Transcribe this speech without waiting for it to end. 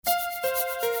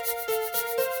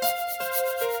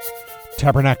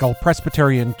Tabernacle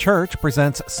Presbyterian Church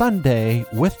presents Sunday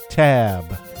with Tab.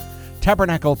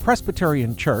 Tabernacle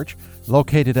Presbyterian Church,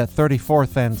 located at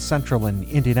 34th and Central in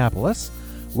Indianapolis,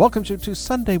 welcomes you to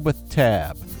Sunday with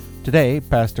Tab. Today,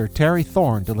 Pastor Terry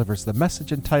Thorne delivers the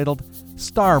message entitled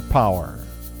Star Power.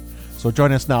 So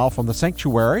join us now from the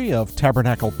sanctuary of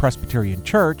Tabernacle Presbyterian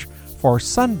Church for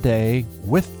Sunday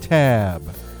with Tab.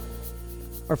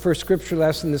 Our first scripture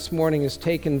lesson this morning is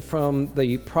taken from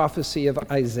the prophecy of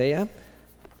Isaiah,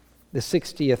 the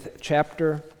 60th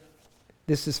chapter.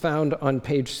 This is found on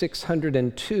page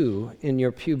 602 in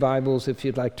your pew Bibles if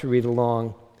you'd like to read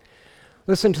along.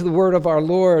 Listen to the word of our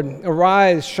Lord.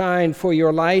 Arise, shine, for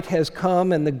your light has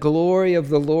come, and the glory of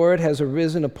the Lord has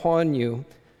arisen upon you.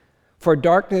 For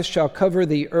darkness shall cover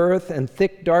the earth, and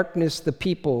thick darkness the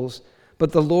peoples.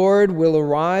 But the Lord will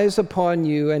arise upon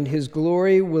you, and his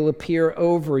glory will appear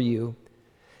over you.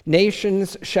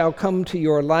 Nations shall come to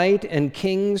your light, and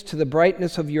kings to the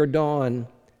brightness of your dawn.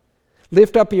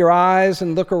 Lift up your eyes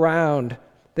and look around.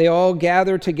 They all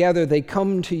gather together, they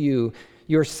come to you.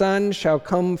 Your sons shall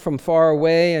come from far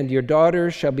away, and your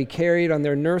daughters shall be carried on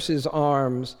their nurses'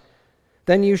 arms.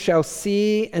 Then you shall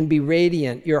see and be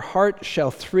radiant. Your heart shall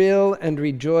thrill and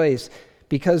rejoice,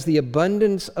 because the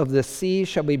abundance of the sea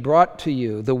shall be brought to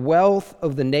you. The wealth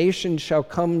of the nations shall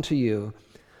come to you.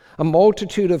 A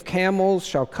multitude of camels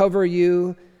shall cover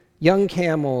you, young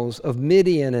camels of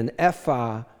Midian and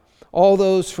Ephah. All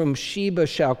those from Sheba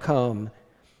shall come.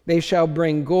 They shall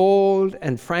bring gold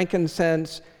and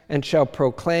frankincense and shall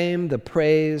proclaim the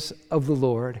praise of the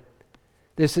Lord.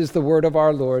 This is the word of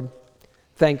our Lord.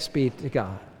 Thanks be to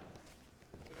God.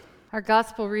 Our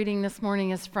gospel reading this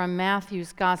morning is from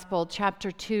Matthew's Gospel,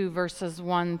 chapter 2, verses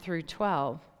 1 through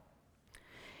 12.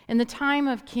 In the time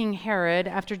of King Herod,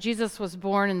 after Jesus was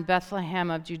born in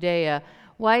Bethlehem of Judea,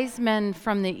 wise men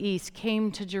from the east came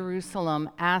to Jerusalem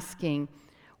asking,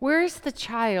 "Where is the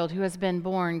child who has been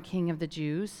born King of the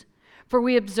Jews? For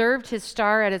we observed his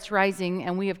star at its rising,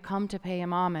 and we have come to pay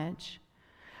him homage."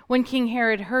 When King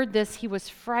Herod heard this, he was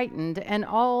frightened, and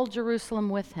all Jerusalem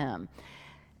with him.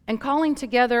 And calling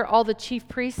together all the chief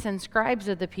priests and scribes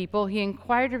of the people, he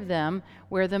inquired of them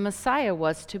where the Messiah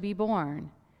was to be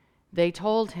born. They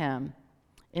told him,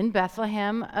 "In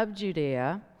Bethlehem of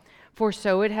Judea, for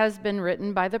so it has been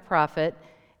written by the prophet,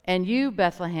 and you,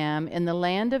 Bethlehem, in the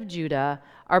land of Judah,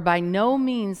 are by no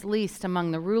means least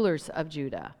among the rulers of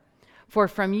Judah. For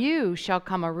from you shall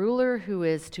come a ruler who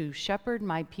is to shepherd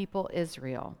my people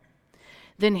Israel."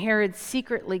 Then Herod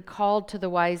secretly called to the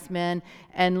wise men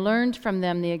and learned from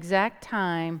them the exact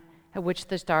time at which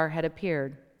the star had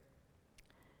appeared.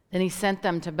 Then he sent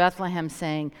them to Bethlehem,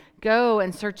 saying, "Go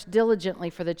and search diligently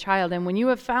for the child, and when you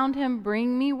have found him,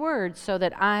 bring me word so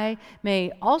that I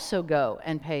may also go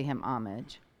and pay him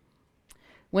homage."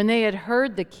 When they had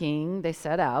heard the king, they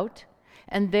set out,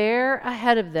 and there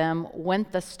ahead of them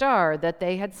went the star that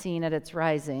they had seen at its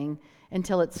rising,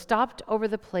 until it stopped over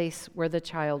the place where the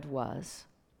child was.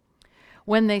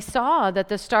 When they saw that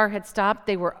the star had stopped,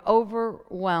 they were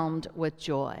overwhelmed with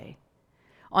joy.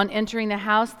 On entering the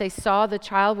house, they saw the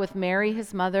child with Mary,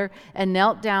 his mother, and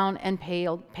knelt down and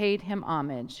paid him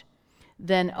homage.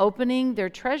 Then, opening their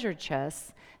treasure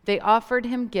chests, they offered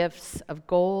him gifts of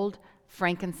gold,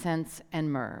 frankincense,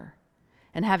 and myrrh.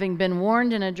 And having been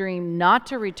warned in a dream not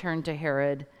to return to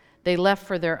Herod, they left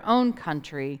for their own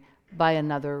country by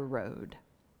another road.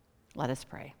 Let us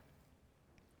pray.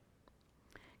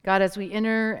 God, as we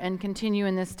enter and continue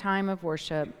in this time of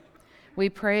worship, we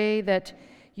pray that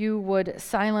you would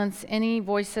silence any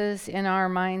voices in our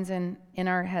minds and in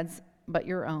our heads but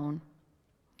your own,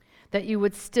 that you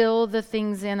would still the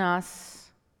things in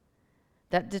us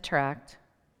that detract,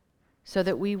 so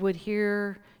that we would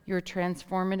hear your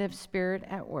transformative spirit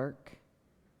at work,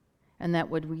 and that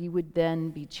we would then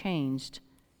be changed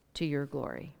to your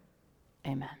glory.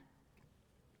 Amen.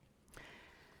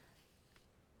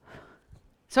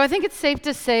 So I think it's safe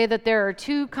to say that there are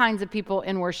two kinds of people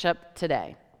in worship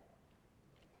today.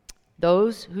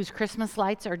 Those whose Christmas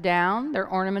lights are down, their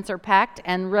ornaments are packed,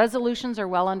 and resolutions are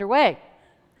well underway.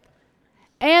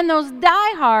 And those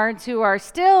diehards who are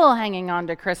still hanging on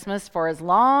to Christmas for as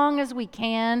long as we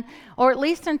can, or at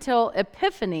least until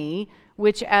Epiphany,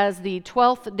 which as the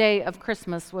 12th day of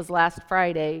Christmas was last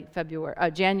Friday,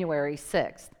 January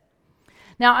 6th.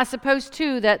 Now, I suppose,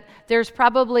 too, that there's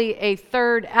probably a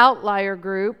third outlier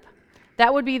group.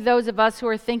 That would be those of us who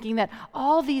are thinking that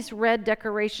all these red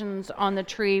decorations on the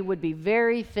tree would be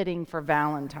very fitting for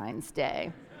Valentine's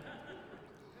Day.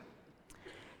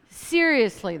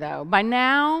 Seriously, though, by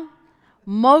now,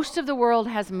 most of the world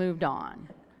has moved on.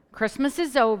 Christmas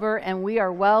is over, and we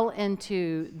are well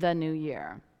into the new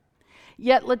year.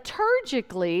 Yet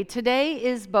liturgically, today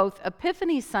is both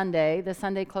Epiphany Sunday, the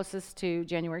Sunday closest to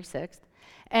January 6th,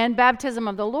 and Baptism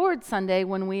of the Lord Sunday,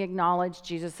 when we acknowledge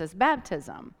Jesus'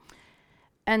 baptism.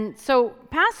 And so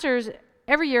pastors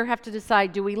every year have to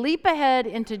decide, do we leap ahead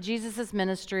into Jesus'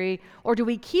 ministry, or do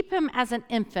we keep him as an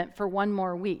infant for one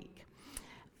more week?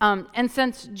 And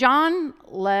since John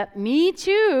let me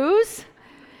choose,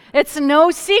 it's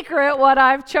no secret what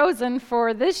I've chosen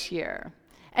for this year.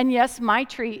 And yes, my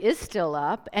tree is still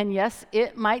up, and yes,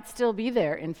 it might still be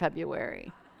there in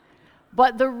February.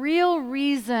 But the real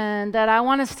reason that I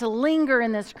want us to linger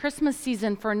in this Christmas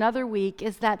season for another week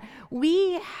is that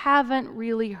we haven't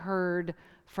really heard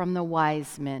from the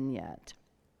wise men yet.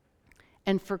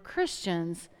 And for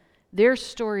Christians, their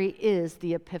story is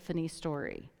the Epiphany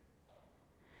story.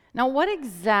 Now, what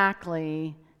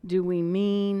exactly do we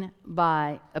mean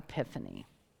by Epiphany?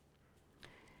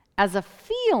 As a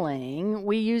feeling,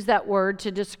 we use that word to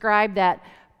describe that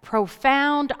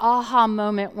profound aha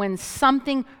moment when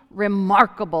something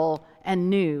remarkable and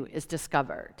new is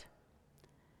discovered.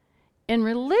 In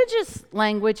religious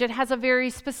language, it has a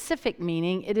very specific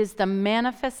meaning. It is the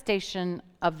manifestation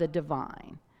of the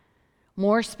divine.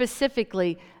 More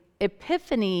specifically,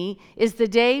 Epiphany is the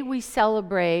day we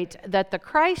celebrate that the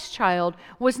Christ child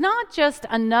was not just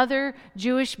another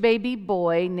Jewish baby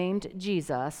boy named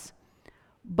Jesus,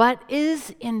 but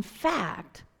is in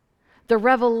fact the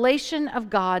revelation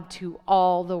of God to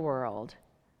all the world.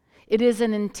 It is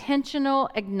an intentional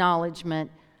acknowledgement,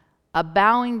 a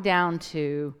bowing down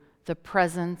to the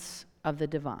presence of the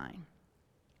divine.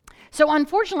 So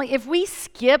unfortunately, if we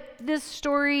skip this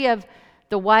story of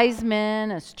the wise men,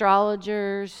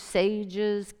 astrologers,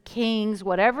 sages, kings,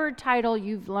 whatever title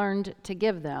you've learned to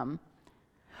give them,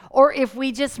 or if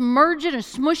we just merge it and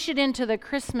smush it into the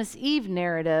Christmas Eve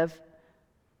narrative,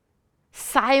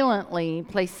 silently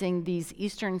placing these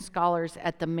Eastern scholars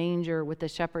at the manger with the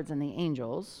shepherds and the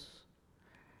angels,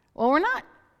 well, we're not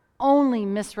only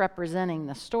misrepresenting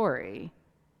the story,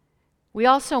 we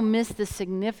also miss the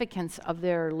significance of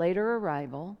their later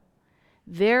arrival,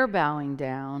 their bowing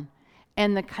down,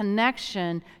 and the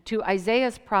connection to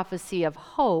Isaiah's prophecy of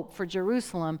hope for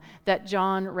Jerusalem that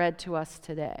John read to us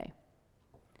today.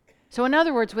 So in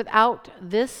other words, without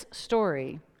this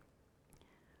story,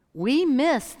 we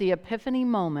miss the Epiphany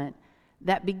moment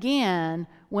that began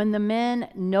when the men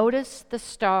noticed the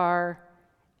star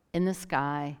in the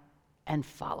sky and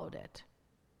followed it.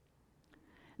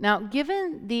 Now,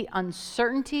 given the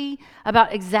uncertainty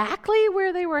about exactly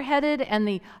where they were headed and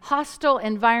the hostile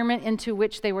environment into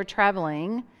which they were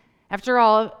traveling, after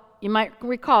all, you might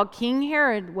recall King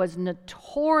Herod was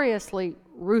notoriously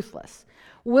ruthless,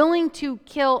 willing to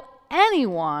kill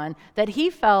anyone that he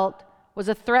felt was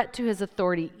a threat to his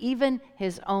authority, even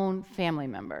his own family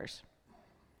members.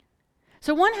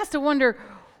 So one has to wonder,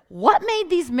 what made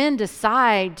these men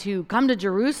decide to come to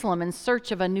Jerusalem in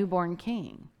search of a newborn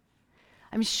king?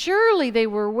 I mean, surely they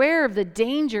were aware of the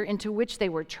danger into which they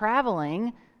were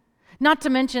traveling, not to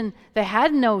mention they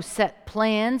had no set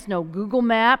plans, no Google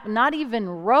map, not even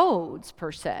roads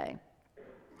per se.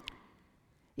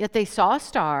 Yet they saw a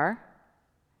star,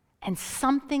 and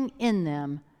something in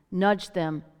them nudged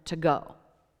them to go.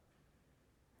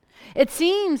 It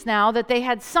seems now that they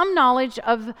had some knowledge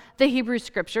of the Hebrew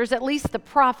Scriptures, at least the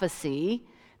prophecy.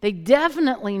 They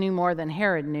definitely knew more than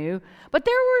Herod knew, but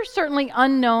there were certainly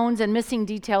unknowns and missing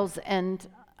details and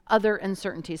other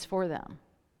uncertainties for them.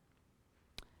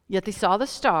 Yet they saw the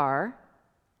star,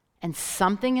 and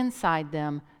something inside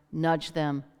them nudged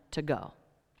them to go.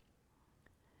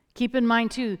 Keep in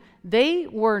mind, too, they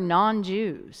were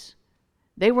non-Jews.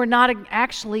 They were not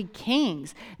actually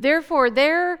kings. Therefore,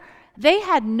 they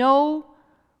had no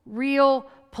real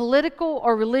political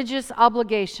or religious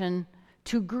obligation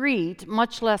to greet,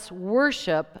 much less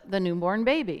worship, the newborn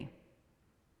baby.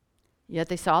 Yet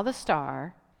they saw the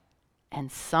star,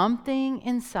 and something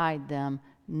inside them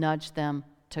nudged them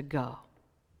to go.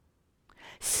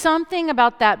 Something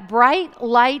about that bright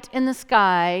light in the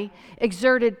sky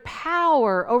exerted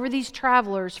power over these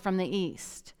travelers from the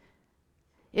east.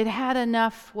 It had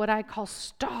enough, what I call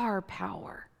star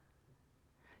power,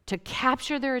 to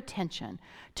capture their attention,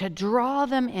 to draw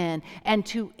them in, and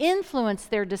to influence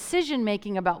their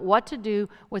decision-making about what to do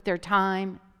with their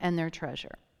time and their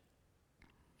treasure.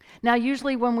 Now,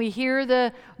 usually when we hear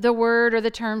the word or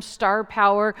the term star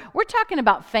power, we're talking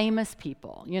about famous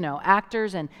people,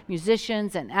 actors and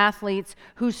musicians and athletes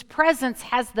whose presence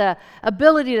has the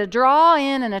ability to draw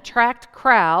in and attract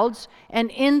crowds and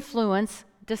influence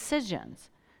decisions.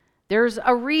 There's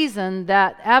a reason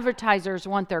that advertisers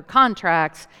want their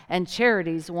contracts and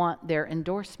charities want their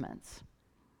endorsements.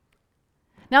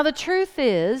 Now, the truth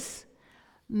is,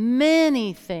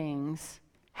 many things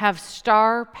have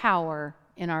star power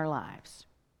in our lives.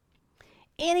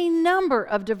 Any number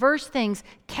of diverse things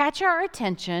catch our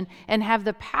attention and have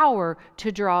the power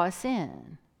to draw us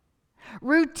in.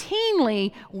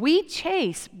 Routinely, we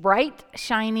chase bright,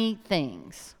 shiny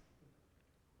things.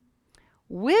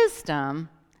 Wisdom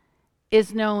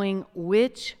is knowing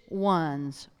which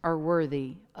ones are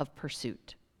worthy of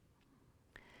pursuit.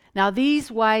 Now, these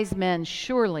wise men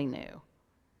surely knew.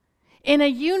 In a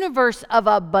universe of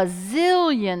a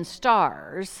bazillion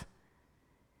stars,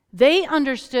 they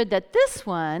understood that this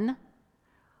one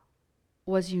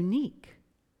was unique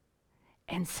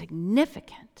and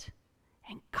significant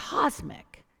and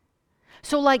cosmic.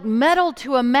 So, like metal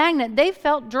to a magnet, they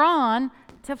felt drawn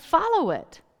to follow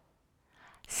it.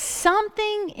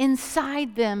 Something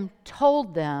inside them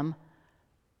told them,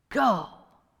 go,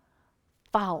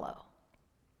 follow.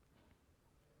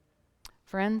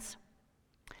 Friends,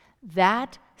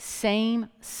 that same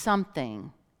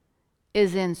something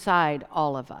is inside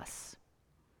all of us.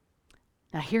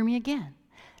 Now hear me again.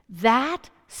 That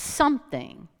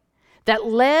something that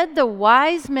led the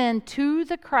wise men to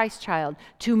the Christ child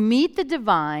to meet the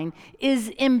divine is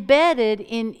embedded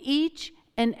in each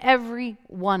and every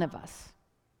one of us.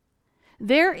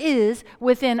 There is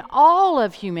within all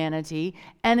of humanity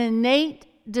an innate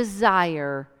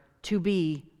desire to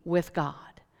be with God,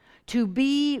 to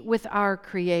be with our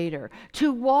Creator,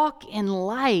 to walk in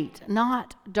light,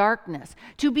 not darkness,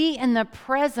 to be in the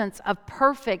presence of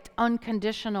perfect,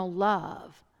 unconditional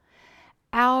love.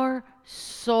 Our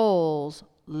souls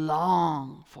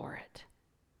long for it.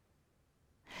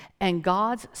 And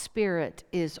God's Spirit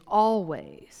is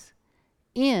always,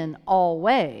 in all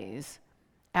ways,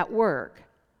 at work,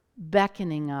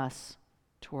 beckoning us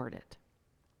toward it.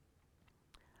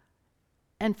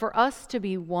 And for us to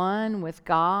be one with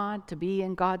God, to be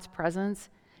in God's presence,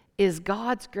 is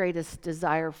God's greatest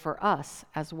desire for us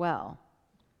as well.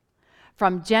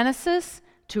 From Genesis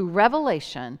to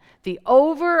Revelation, the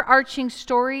overarching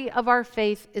story of our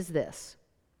faith is this: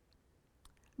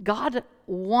 God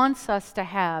wants us to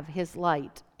have His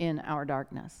light in our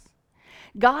darkness.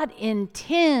 God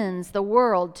intends the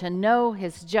world to know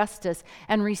His justice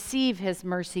and receive His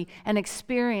mercy and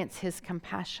experience His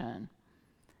compassion.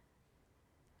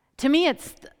 To me,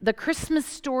 it's the Christmas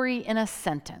story in a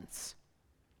sentence.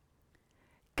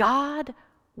 God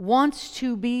wants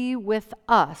to be with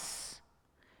us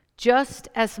just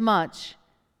as much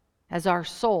as our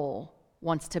soul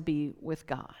wants to be with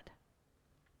God.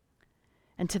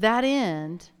 And to that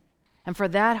end, and for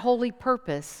that holy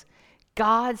purpose,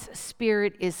 God's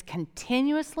Spirit is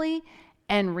continuously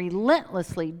and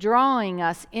relentlessly drawing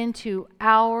us into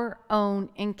our own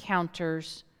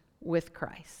encounters with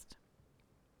Christ.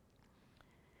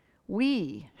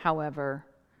 We, however,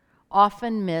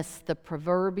 often miss the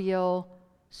proverbial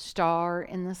star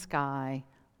in the sky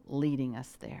leading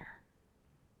us there.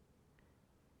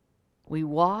 We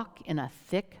walk in a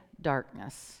thick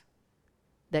darkness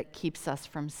that keeps us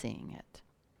from seeing it.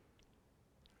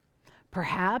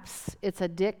 Perhaps it's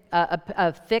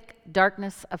a thick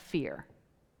darkness of fear.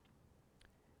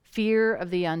 Fear of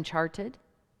the uncharted,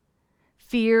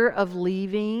 fear of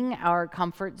leaving our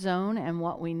comfort zone and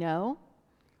what we know,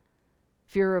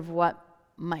 fear of what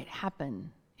might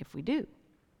happen if we do.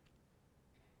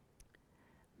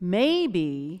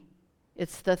 Maybe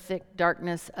it's the thick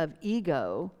darkness of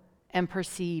ego and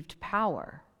perceived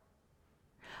power.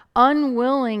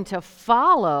 Unwilling to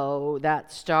follow that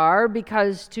star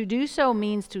because to do so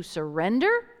means to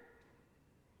surrender,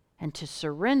 and to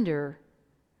surrender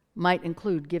might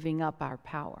include giving up our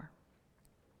power.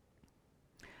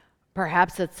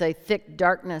 Perhaps it's a thick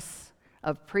darkness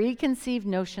of preconceived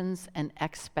notions and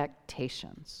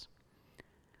expectations.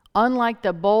 Unlike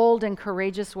the bold and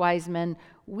courageous wise men,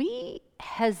 we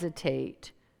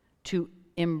hesitate to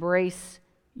embrace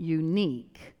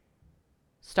unique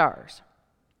stars.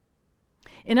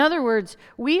 In other words,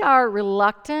 we are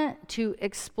reluctant to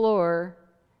explore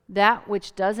that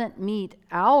which doesn't meet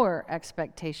our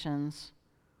expectations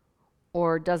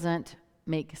or doesn't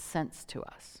make sense to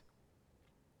us.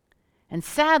 And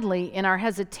sadly, in our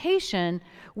hesitation,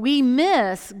 we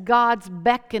miss God's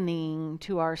beckoning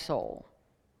to our soul.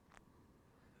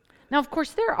 Now, of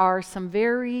course, there are some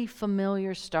very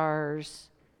familiar stars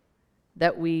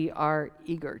that we are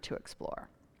eager to explore.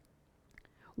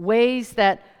 Ways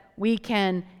that we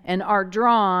can and are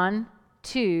drawn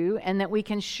to, and that we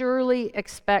can surely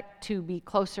expect to be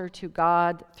closer to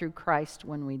God through Christ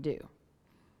when we do.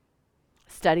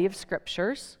 Study of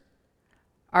scriptures,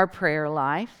 our prayer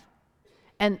life,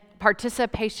 and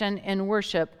participation in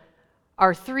worship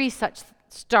are three such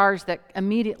stars that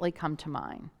immediately come to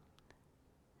mind.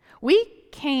 We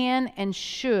can and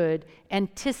should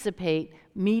anticipate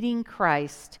meeting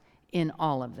Christ in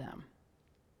all of them.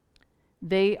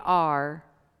 They are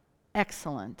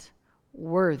excellent,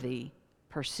 worthy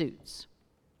pursuits.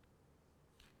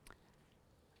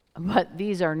 But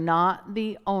these are not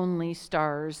the only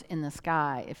stars in the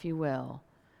sky, if you will,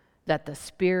 that the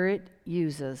Spirit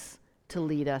uses to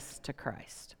lead us to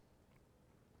Christ.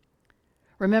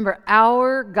 Remember,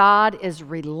 our God is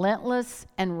relentless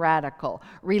and radical,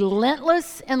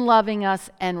 relentless in loving us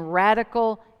and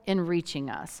radical in reaching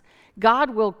us. God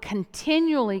will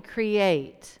continually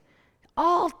create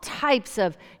all types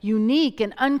of unique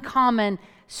and uncommon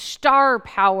star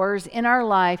powers in our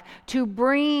life to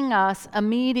bring us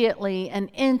immediately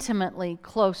and intimately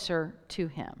closer to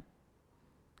Him,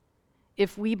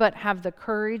 if we but have the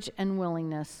courage and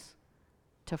willingness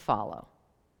to follow.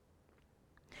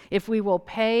 If we will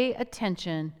pay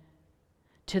attention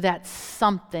to that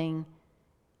something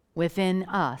within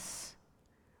us,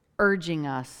 urging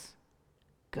us,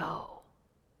 go.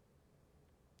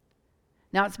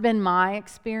 Now, it's been my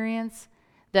experience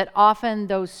that often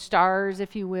those stars,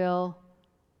 if you will,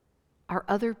 are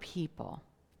other people.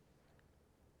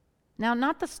 Now,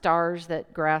 not the stars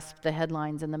that grasp the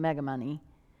headlines and the mega money,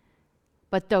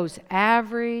 but those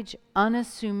average,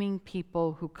 unassuming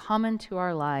people who come into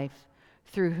our life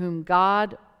through whom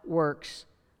God works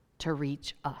to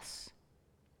reach us,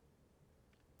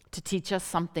 to teach us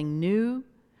something new,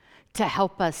 to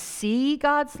help us see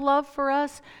God's love for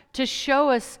us, to show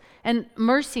us and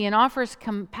mercy and offer us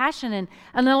compassion and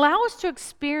allow us to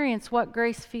experience what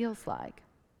grace feels like.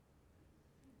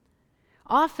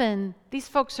 Often, these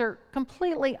folks are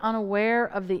completely unaware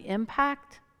of the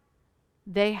impact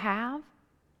they have,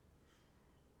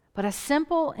 but a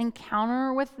simple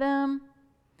encounter with them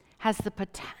has the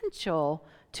potential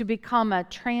to become a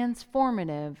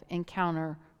transformative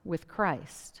encounter with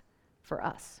Christ for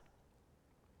us.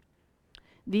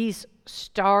 These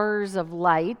stars of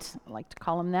light, I like to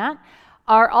call them that,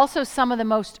 are also some of the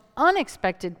most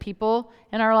unexpected people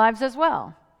in our lives as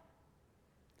well.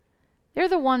 They're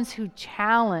the ones who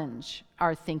challenge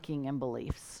our thinking and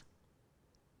beliefs.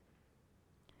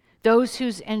 Those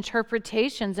whose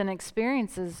interpretations and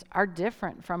experiences are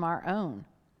different from our own.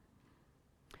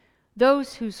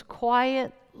 Those whose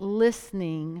quiet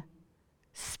listening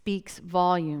speaks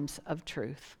volumes of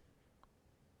truth.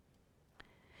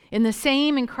 In the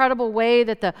same incredible way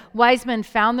that the wise men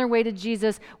found their way to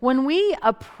Jesus, when we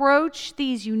approach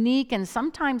these unique and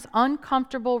sometimes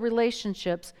uncomfortable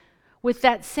relationships with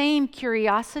that same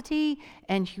curiosity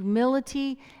and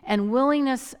humility and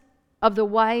willingness of the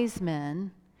wise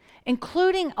men,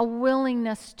 including a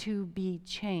willingness to be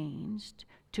changed,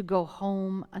 to go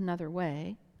home another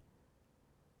way,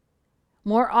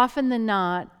 more often than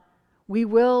not, we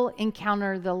will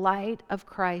encounter the light of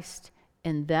Christ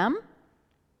in them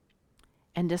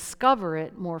and discover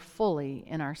it more fully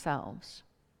in ourselves.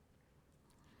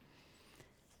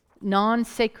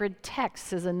 Non-sacred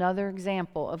texts is another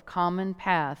example of common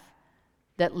path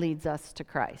that leads us to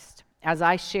Christ. As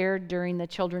I shared during the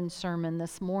children's sermon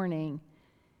this morning,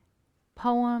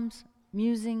 poems,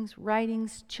 musings,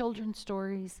 writings, children's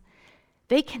stories,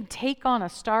 they can take on a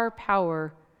star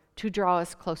power to draw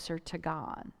us closer to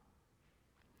God,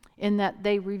 in that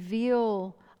they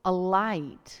reveal a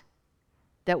light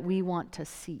that we want to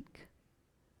seek,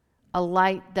 a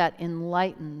light that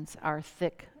enlightens our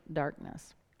thick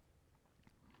darkness.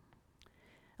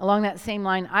 Along that same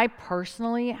line, I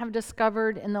personally have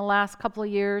discovered in the last couple of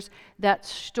years that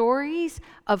stories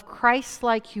of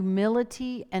Christ-like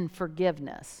humility and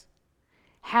forgiveness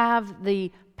have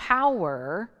the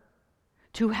power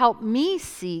to help me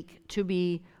seek to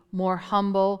be more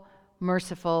humble,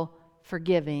 merciful,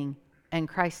 forgiving, and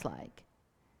Christ-like.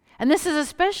 And this is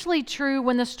especially true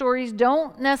when the stories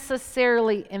don't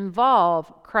necessarily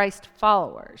involve Christ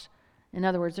followers. In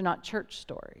other words, they're not church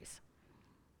stories.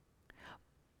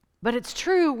 But it's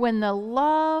true when the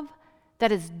love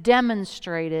that is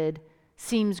demonstrated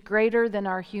seems greater than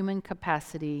our human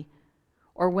capacity,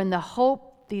 or when the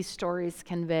hope these stories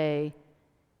convey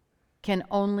can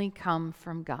only come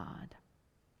from God.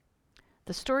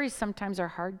 The stories sometimes are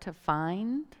hard to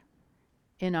find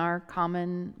in our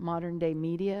common modern day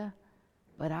media,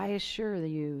 but I assure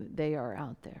you they are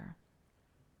out there.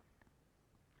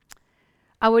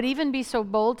 I would even be so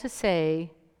bold to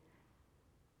say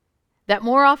that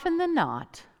more often than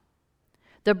not,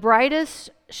 the brightest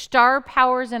star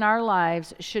powers in our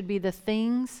lives should be the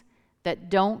things that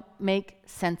don't make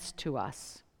sense to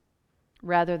us,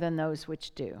 rather than those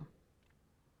which do.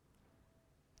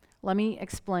 Let me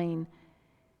explain.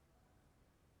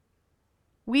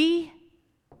 We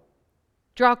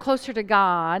draw closer to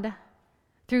God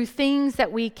through things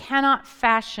that we cannot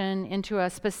fashion into a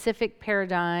specific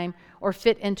paradigm or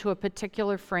fit into a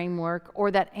particular framework or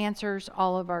that answers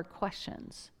all of our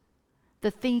questions.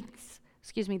 The things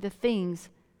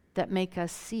that make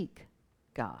us seek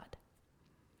God.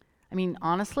 I mean,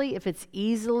 honestly, if it's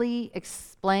easily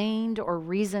explained or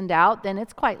reasoned out, then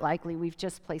it's quite likely we've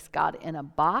just placed God in a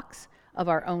box of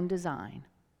our own design.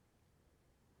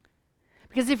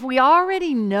 Because if we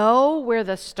already know where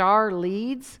the star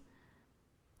leads,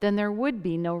 then there would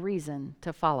be no reason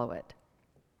to follow it.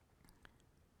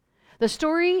 The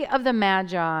story of the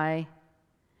Magi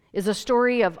is a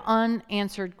story of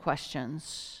unanswered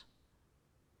questions,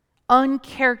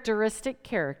 uncharacteristic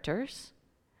characters,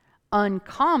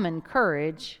 uncommon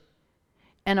courage,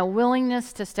 and a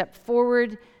willingness to step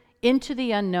forward into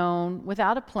the unknown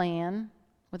without a plan,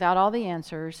 without all the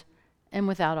answers, and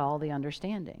without all the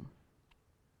understanding.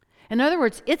 In other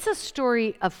words, it's a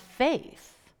story of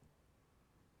faith.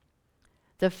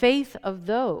 The faith of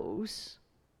those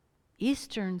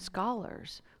Eastern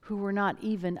scholars who were not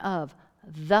even of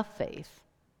the faith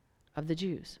of the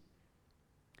Jews.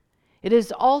 It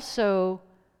is also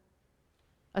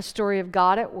a story of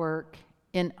God at work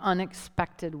in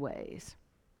unexpected ways.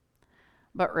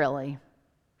 But really,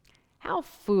 how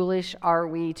foolish are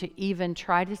we to even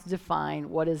try to define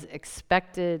what is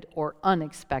expected or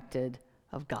unexpected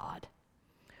of God,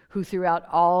 who throughout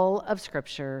all of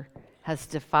Scripture has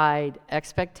defied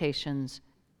expectations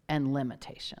and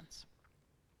limitations.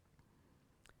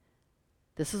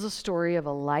 This is a story of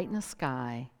a light in the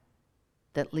sky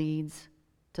that leads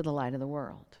to the light of the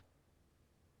world.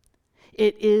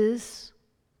 It is,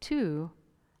 too,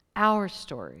 our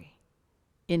story,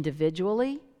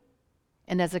 individually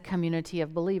and as a community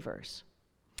of believers.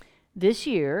 This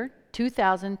year,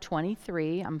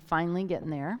 2023, I'm finally getting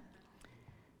there,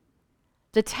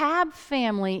 the Tabb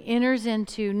family enters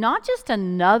into not just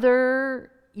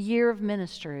another year of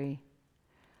ministry,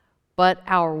 but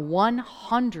our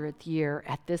 100th year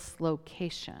at this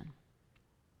location.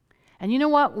 And you know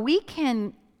what? We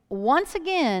can once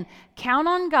again count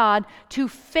on God to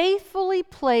faithfully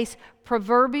place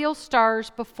proverbial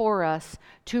stars before us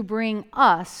to bring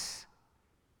us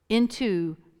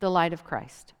into the light of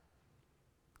Christ.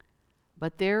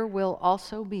 But there will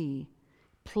also be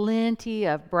plenty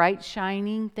of bright,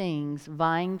 shining things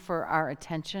vying for our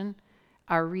attention,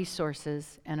 our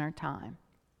resources, and our time.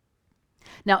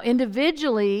 Now,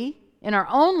 individually, in our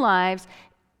own lives,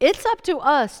 it's up to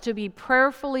us to be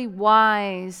prayerfully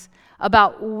wise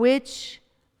about which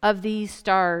of these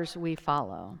stars we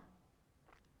follow.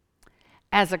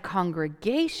 As a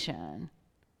congregation,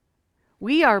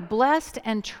 we are blessed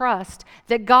and trust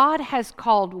that God has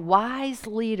called wise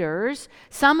leaders,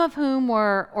 some of whom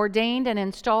were ordained and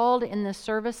installed in the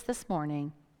service this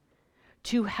morning,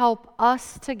 to help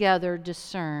us together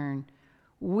discern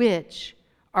which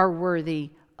are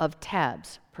worthy of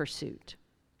Tabb's pursuit.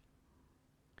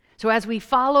 So as we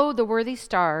follow the worthy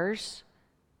stars,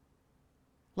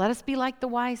 let us be like the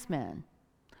wise men,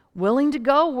 willing to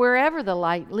go wherever the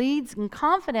light leads and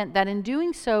confident that in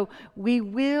doing so, we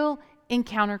will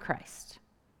encounter Christ.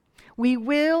 We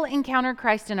will encounter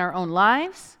Christ in our own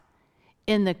lives,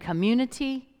 in the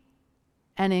community,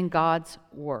 and in God's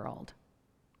world.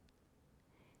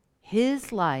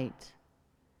 His light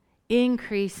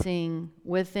increasing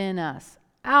within us,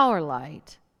 our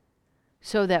light,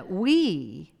 so that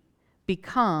we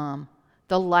become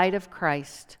the light of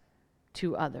Christ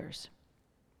to others.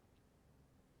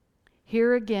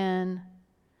 Here again,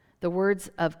 the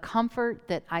words of comfort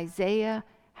that Isaiah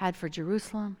had for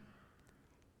Jerusalem,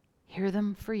 hear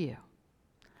them for you.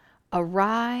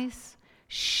 Arise,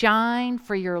 shine,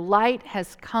 for your light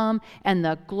has come, and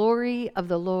the glory of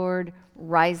the Lord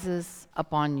rises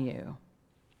upon you.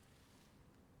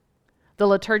 The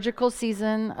liturgical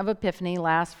season of Epiphany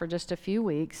lasts for just a few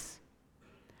weeks.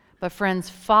 But friends,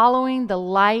 following the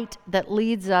light that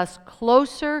leads us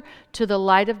closer to the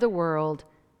light of the world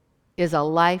is a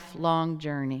lifelong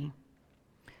journey.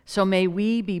 So may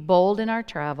we be bold in our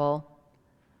travel,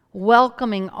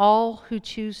 welcoming all who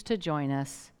choose to join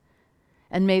us.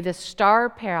 And may the star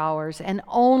powers, and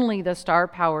only the star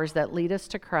powers that lead us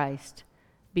to Christ,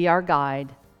 be our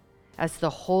guide as the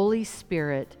Holy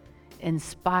Spirit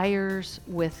inspires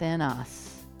within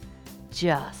us.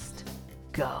 Just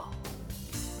go.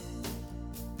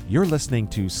 You're listening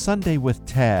to Sunday with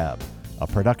Tabb, a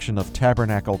production of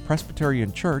Tabernacle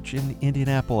Presbyterian Church in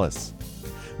Indianapolis.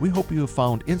 We hope you have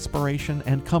found inspiration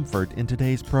and comfort in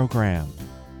today's program.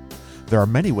 There are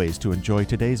many ways to enjoy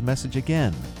today's message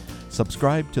again.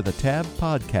 Subscribe to the Tabb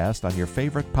podcast on your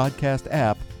favorite podcast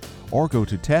app, or go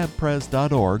to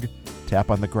tabpres.org tap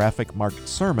on the graphic marked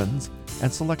Sermons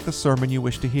and select the sermon you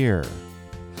wish to hear.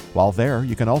 While there,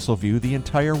 you can also view the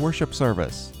entire worship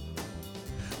service.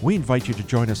 We invite you to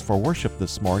join us for worship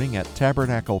this morning at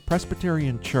Tabernacle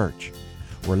Presbyterian Church.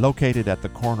 We're located at the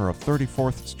corner of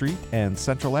 34th Street and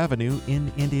Central Avenue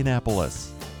in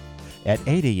Indianapolis. At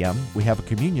 8 a.m., we have a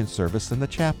communion service in the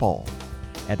chapel.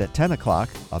 And at 10 o'clock,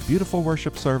 a beautiful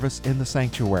worship service in the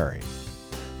sanctuary.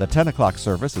 The 10 o'clock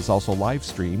service is also live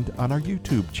streamed on our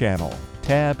YouTube channel,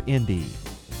 Tab Indy.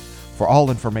 For all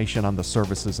information on the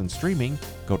services and streaming,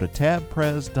 go to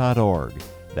tabpres.org.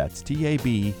 That's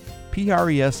tabpres.org.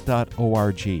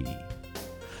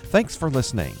 Thanks for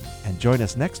listening, and join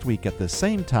us next week at the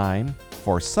same time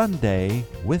for Sunday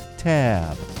with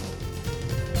Tab.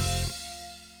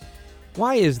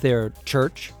 Why is there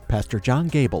church? Pastor John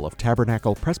Gable of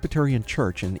Tabernacle Presbyterian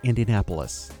Church in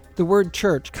Indianapolis. The word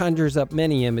church conjures up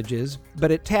many images, but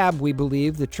at Tab we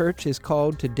believe the church is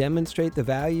called to demonstrate the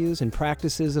values and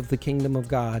practices of the kingdom of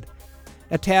God.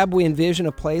 At Tab we envision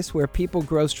a place where people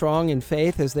grow strong in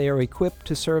faith as they are equipped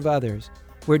to serve others,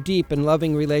 where deep and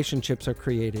loving relationships are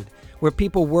created, where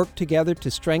people work together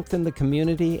to strengthen the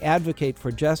community, advocate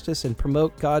for justice, and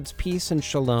promote God's peace and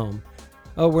shalom.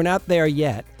 Oh, we're not there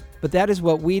yet, but that is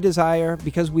what we desire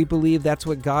because we believe that's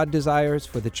what God desires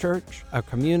for the church, our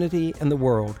community, and the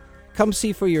world. Come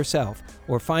see for yourself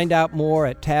or find out more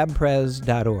at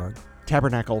tabpres.org.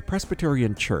 Tabernacle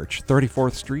Presbyterian Church,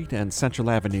 34th Street and Central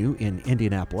Avenue in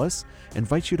Indianapolis,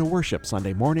 invites you to worship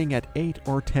Sunday morning at 8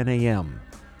 or 10 a.m.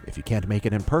 If you can't make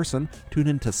it in person, tune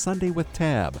in to Sunday with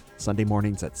Tab, Sunday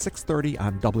mornings at 6:30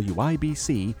 on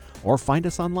WIBC, or find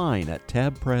us online at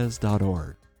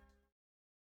tabpres.org.